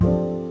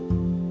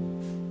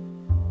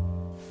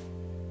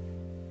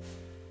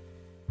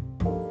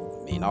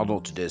I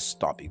know today's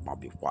topic might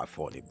be quite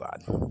funny,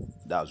 but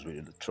that's really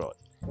the truth.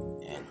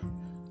 And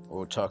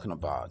we're talking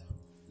about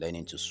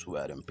learning to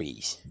sweat in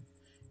peace.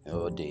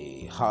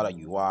 The harder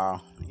you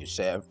are on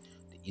yourself,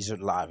 the easier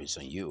life is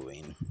on you.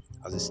 And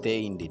as I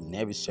stay in the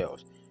Navy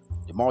cells,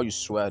 the more you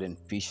sweat in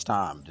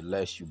peacetime, the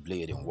less you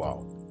bleed in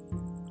war.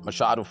 My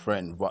childhood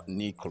friend,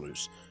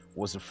 Nicholas,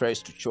 was the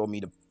first to show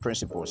me the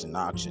principles in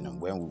action. And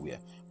when we were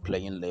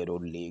playing little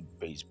league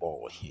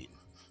baseball, we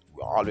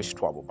were always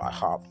troubled by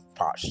half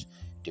past.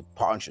 The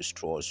punches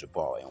towards the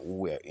ball, and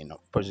we were in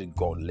opposite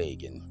goal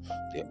leg, and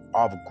the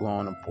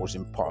overgrown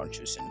opposing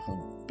punches, and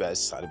who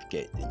best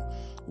certificate. And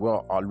we were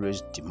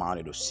always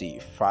demanded to see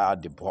fire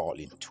the ball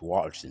in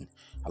towards and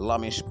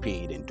alarming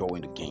speed and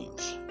during the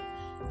games.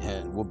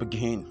 And we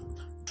begin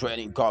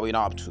training going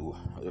up to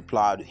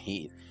reply to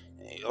hit.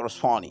 It was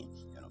funny,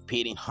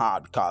 hitting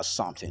hard because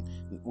something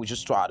we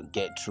just try to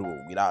get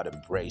through without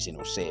embracing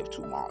ourselves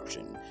too much.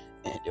 And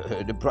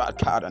the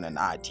broadcast on an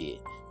idea.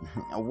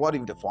 And what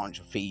if the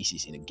function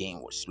faces in the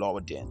game was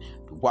slower than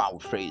the one we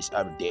face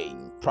every day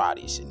in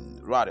practice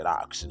and rather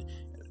asking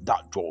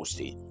that draws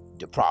the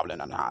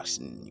problem and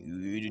asking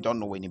you don't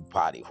know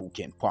anybody who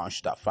can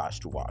punch that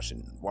fast to watch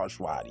and what's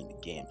right in the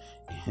game.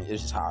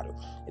 It's harder.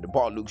 The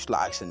ball looks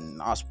like an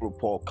Aspro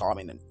ball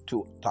coming at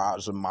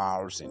 2,000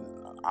 miles in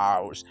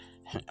hours.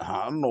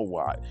 I don't know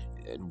why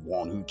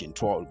one who can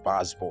throw a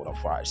basketball at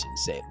first and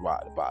said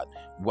right about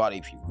what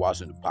if he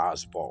wasn't a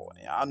basketball.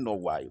 I know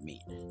what you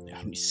mean.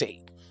 You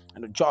say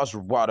and the judge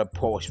water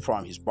pours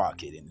from his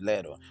bucket and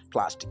later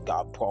plastic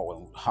got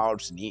pouring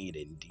holes in it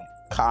and the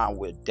kind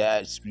where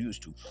dads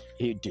used to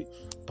hit the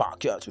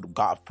backyard to the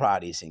golf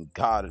practice and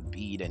got a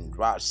beat and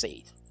Rod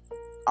said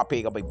I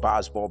pick up a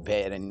basketball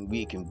bat and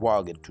we can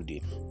walk it to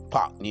the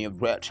park near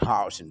Red's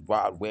house and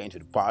Rod went to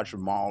the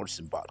bathroom malls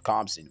and about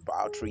comes in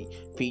about 3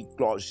 feet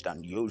closer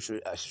than usual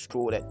as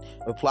strode at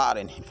replied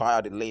and he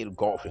fired a little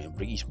golfer and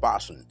breeze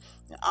passing.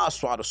 And I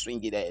tried to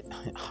swing it at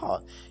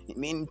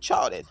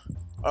shouted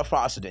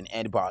faster than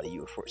anybody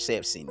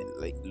you've seen in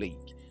the league.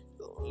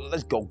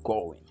 Let's go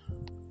going.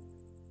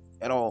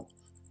 You know,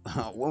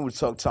 when we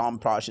talk Tom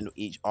Price to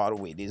each other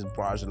with this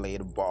Price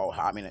later ball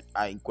having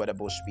an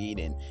incredible speed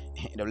and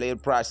the little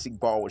plastic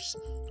ball was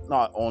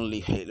not only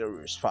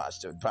hilarious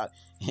faster, but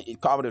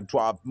it covered a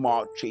drop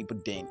more cheaper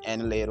than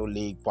any little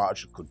league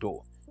puncher could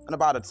do. And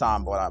about the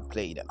time what I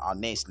played in our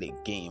next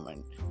league game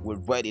and we're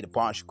ready the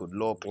punch could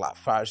look like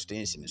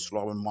fastest and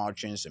slower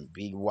margins and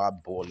big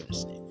wide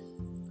bowlers.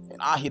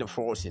 And I hit the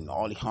first and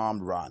only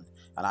home run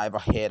and I ever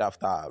had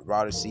after a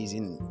rather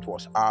season. It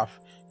was off.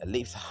 At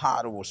least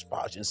harder was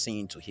patching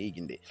scene to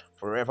Higgin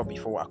forever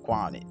before I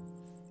quit it.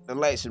 The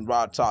lesson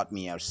Rod taught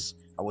me as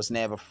I was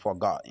never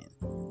forgotten.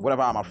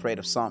 Whenever I'm afraid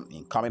of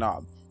something coming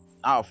up,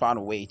 I'll find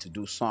a way to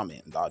do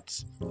something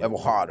that's ever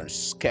hard and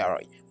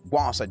scary.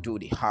 Once I do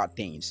the hard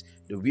things,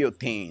 the real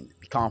thing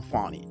become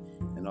funny.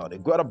 The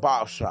good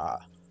boxer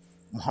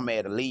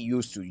Muhammad Ali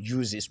used to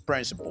use this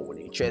principle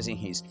in chasing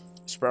his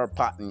spare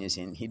partners,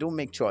 and he do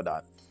make sure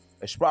that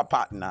the spare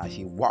partner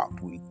he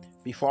worked with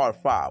before a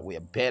fight were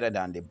better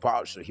than the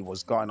boxer he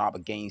was going up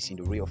against in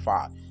the real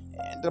fight.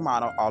 And the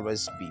might not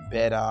always be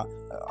better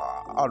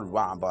all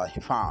around, but he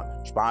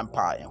found sparring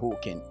partner who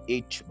can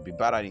each be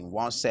better in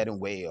one certain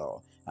way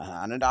or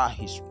another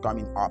he's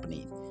coming up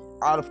in.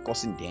 Out of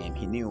causing them,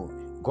 he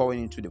knew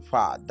going into the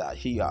fight that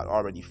he had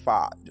already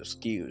fought the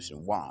skills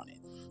and won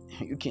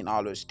it. You can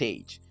always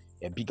stage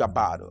a bigger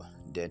battle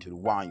than to the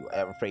one you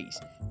ever face.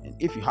 And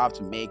if you have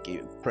to make a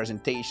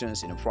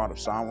presentations in front of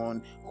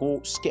someone who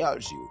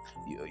scares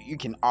you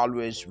can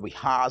always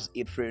rehearse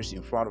it first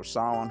in front of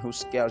someone who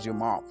scares you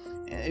more.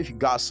 And if you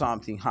got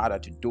something harder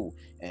to do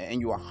and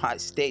you are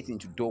hesitating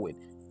to do it,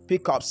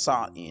 pick up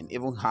something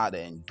even harder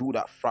and do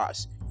that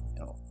fast.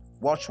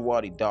 Watch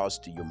what it does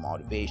to your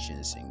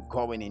motivations and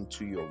going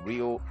into your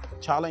real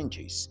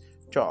challenges.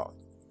 Sure.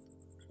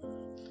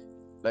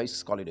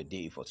 Let's call it a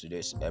day for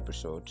today's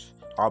episode.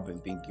 I've been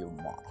Big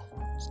Gilmore.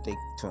 Stay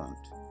tuned.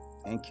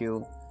 Thank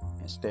you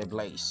and stay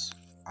blessed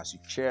as you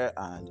share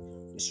and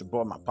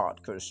distribute my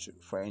podcast to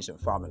friends and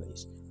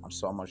families. I'm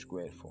so much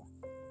grateful.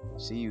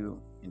 See you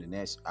in the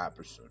next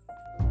episode.